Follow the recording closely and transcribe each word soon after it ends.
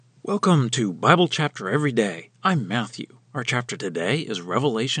Welcome to Bible Chapter Every Day. I'm Matthew. Our chapter today is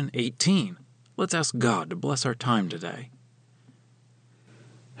Revelation 18. Let's ask God to bless our time today.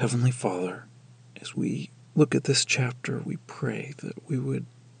 Heavenly Father, as we look at this chapter, we pray that we would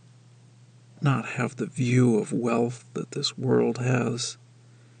not have the view of wealth that this world has,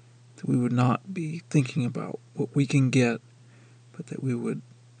 that we would not be thinking about what we can get, but that we would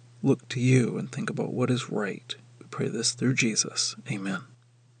look to you and think about what is right. We pray this through Jesus. Amen.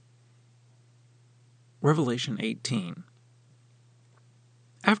 Revelation 18.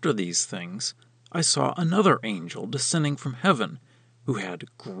 After these things, I saw another angel descending from heaven, who had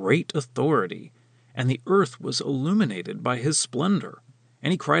great authority, and the earth was illuminated by his splendor.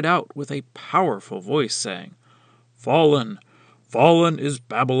 And he cried out with a powerful voice, saying, "Fallen, fallen is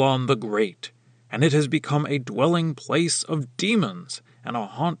Babylon the Great, and it has become a dwelling place of demons, and a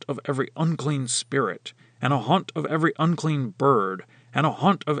haunt of every unclean spirit, and a haunt of every unclean bird, and a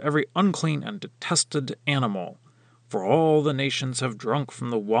haunt of every unclean and detested animal. For all the nations have drunk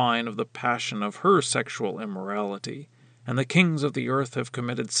from the wine of the passion of her sexual immorality, and the kings of the earth have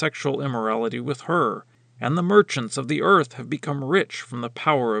committed sexual immorality with her, and the merchants of the earth have become rich from the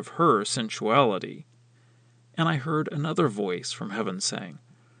power of her sensuality." And I heard another voice from heaven saying,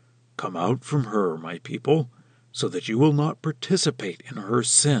 "Come out from her, my people, so that you will not participate in her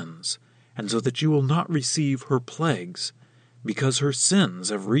sins, and so that you will not receive her plagues, because her sins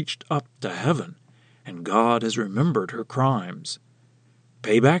have reached up to heaven, and God has remembered her crimes.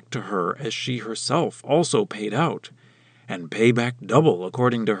 Pay back to her as she herself also paid out, and pay back double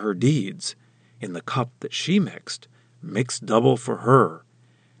according to her deeds. In the cup that she mix double for her.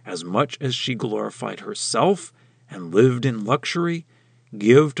 As much as she glorified herself and lived in luxury,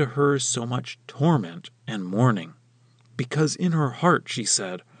 give to her so much torment and mourning. Because in her heart she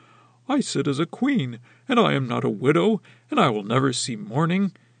said, I sit as a queen, and I am not a widow, and I will never see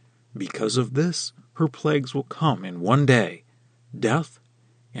mourning. Because of this, her plagues will come in one day, death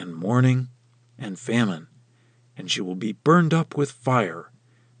and mourning and famine, and she will be burned up with fire,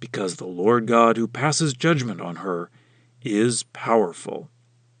 because the Lord God who passes judgment on her is powerful.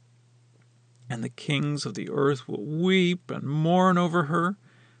 And the kings of the earth will weep and mourn over her,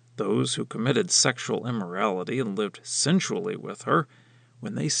 those who committed sexual immorality and lived sensually with her,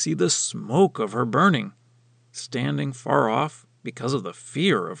 when they see the smoke of her burning, standing far off because of the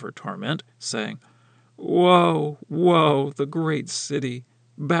fear of her torment, saying, Woe, woe, the great city,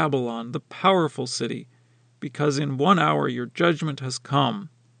 Babylon, the powerful city, because in 1 hour your judgment has come.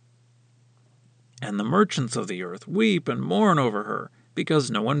 And the merchants of the earth weep and mourn over her, because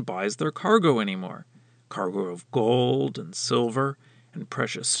no one buys their cargo anymore, cargo of gold and silver, and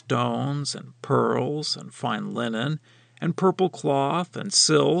precious stones, and pearls, and fine linen, and purple cloth, and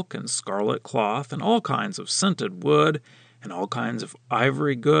silk, and scarlet cloth, and all kinds of scented wood, and all kinds of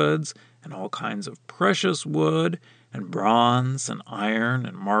ivory goods, and all kinds of precious wood, and bronze, and iron,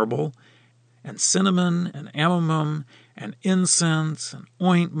 and marble, and cinnamon, and amomum, and incense, and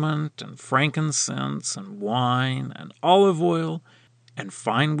ointment, and frankincense, and wine, and olive oil, and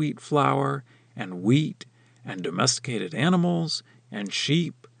fine wheat flour, and wheat, and domesticated animals, and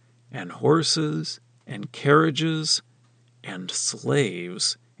sheep, and horses, and carriages, and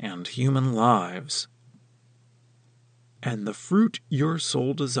slaves, and human lives. And the fruit your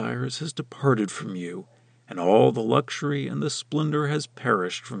soul desires has departed from you, and all the luxury and the splendor has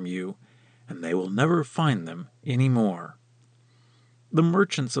perished from you, and they will never find them any more. The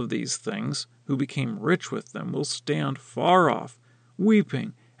merchants of these things, who became rich with them, will stand far off,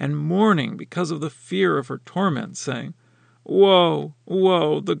 weeping and mourning because of the fear of her torment, saying, Woe,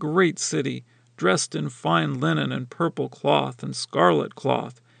 woe, the great city, dressed in fine linen and purple cloth and scarlet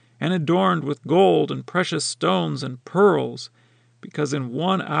cloth, and adorned with gold and precious stones and pearls, because in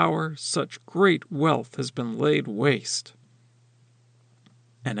 1 hour such great wealth has been laid waste.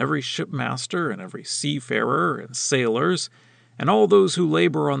 And every shipmaster and every seafarer and sailors, and all those who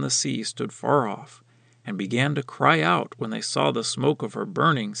labor on the sea stood far off, and began to cry out when they saw the smoke of her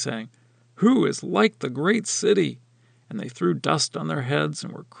burning, saying, Who is like the great city? And they threw dust on their heads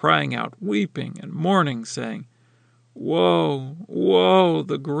and were crying out, weeping and mourning, saying, Woe, woe,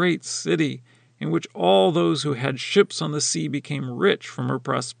 the great city, in which all those who had ships on the sea became rich from her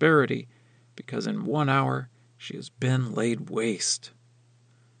prosperity, because in 1 hour she has been laid waste.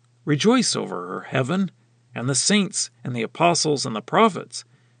 Rejoice over her, heaven, and the saints and the apostles and the prophets,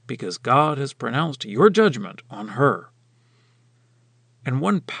 because God has pronounced your judgment on her. And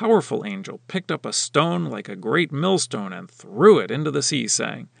one powerful angel picked up a stone like a great millstone and threw it into the sea,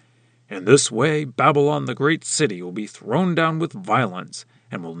 saying, In this way Babylon the great city will be thrown down with violence,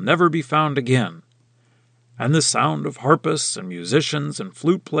 and will never be found again. And the sound of harpists and musicians and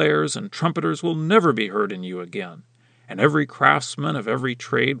flute players and trumpeters will never be heard in you again. And every craftsman of every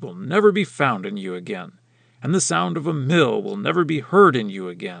trade will never be found in you again. And the sound of a mill will never be heard in you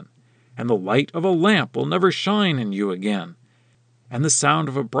again. And the light of a lamp will never shine in you again. And the sound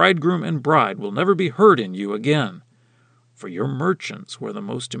of a bridegroom and bride will never be heard in you again. For your merchants were the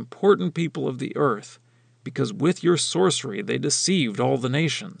most important people of the earth, because with your sorcery they deceived all the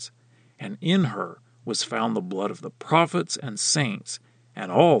nations. And in her was found the blood of the prophets and saints,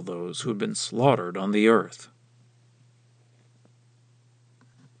 and all those who had been slaughtered on the earth.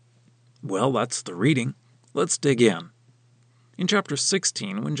 Well, that's the reading. Let's dig in. In chapter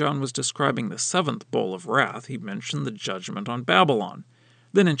 16, when John was describing the seventh bowl of wrath, he mentioned the judgment on Babylon.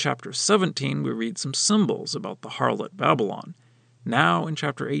 Then in chapter 17, we read some symbols about the harlot Babylon. Now, in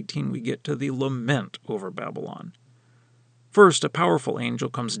chapter 18, we get to the lament over Babylon. First, a powerful angel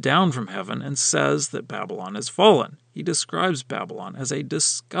comes down from heaven and says that Babylon has fallen. He describes Babylon as a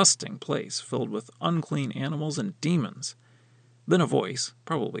disgusting place filled with unclean animals and demons. Then a voice,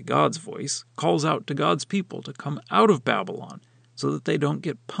 probably God's voice, calls out to God's people to come out of Babylon so that they don't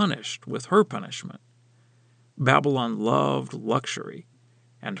get punished with her punishment. Babylon loved luxury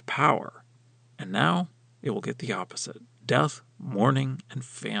and power, and now it will get the opposite: death, mourning, and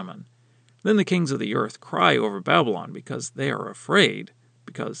famine. Then the kings of the earth cry over Babylon because they are afraid,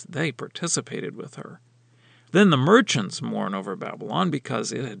 because they participated with her. Then the merchants mourn over Babylon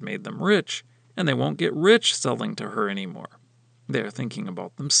because it had made them rich, and they won't get rich selling to her anymore. They are thinking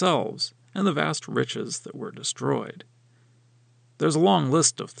about themselves and the vast riches that were destroyed. There's a long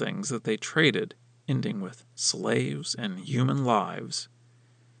list of things that they traded, ending with slaves and human lives.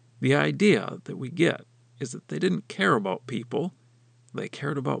 The idea that we get is that they didn't care about people, they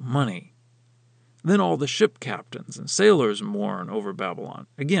cared about money. Then all the ship captains and sailors mourn over Babylon,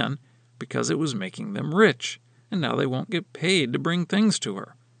 again, because it was making them rich, and now they won't get paid to bring things to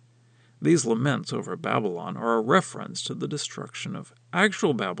her. These laments over Babylon are a reference to the destruction of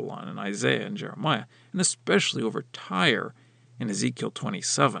actual Babylon in Isaiah and Jeremiah, and especially over Tyre in Ezekiel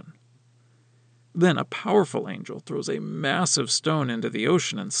 27. Then a powerful angel throws a massive stone into the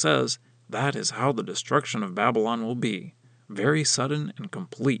ocean and says, that is how the destruction of Babylon will be, very sudden and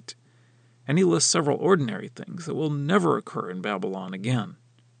complete. And he lists several ordinary things that will never occur in Babylon again.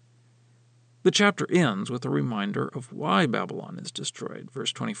 The chapter ends with a reminder of why Babylon is destroyed.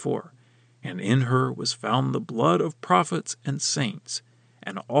 Verse 24, and in her was found the blood of prophets and saints,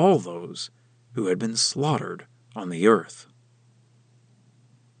 and all those who had been slaughtered on the earth.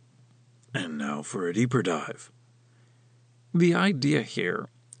 And now for a deeper dive. The idea here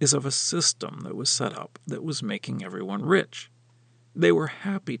is of a system that was set up that was making everyone rich. They were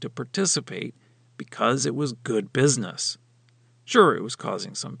happy to participate because it was good business. Sure, it was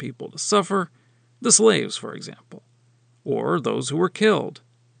causing some people to suffer, the slaves, for example, or those who were killed.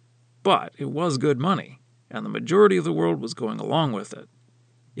 But it was good money, and the majority of the world was going along with it.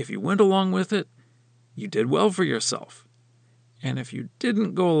 If you went along with it, you did well for yourself. And if you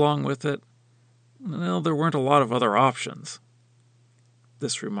didn't go along with it, well, there weren't a lot of other options.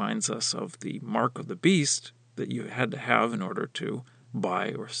 This reminds us of the mark of the beast that you had to have in order to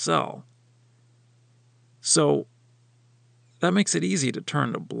buy or sell. So that makes it easy to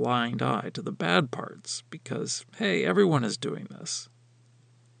turn a blind eye to the bad parts because, hey, everyone is doing this.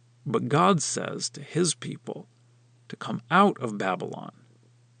 But God says to his people to come out of Babylon.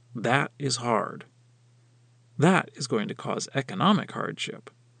 That is hard. That is going to cause economic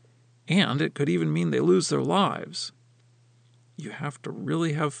hardship. And it could even mean they lose their lives. You have to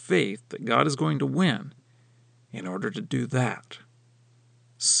really have faith that God is going to win in order to do that.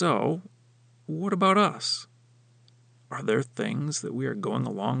 So, what about us? Are there things that we are going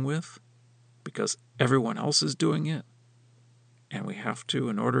along with because everyone else is doing it? And we have to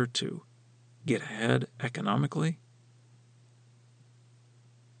in order to get ahead economically?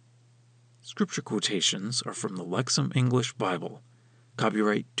 Scripture quotations are from the Lexham English Bible.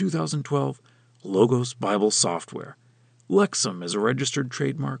 Copyright 2012, Logos Bible Software. Lexham is a registered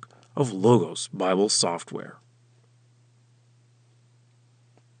trademark of Logos Bible Software.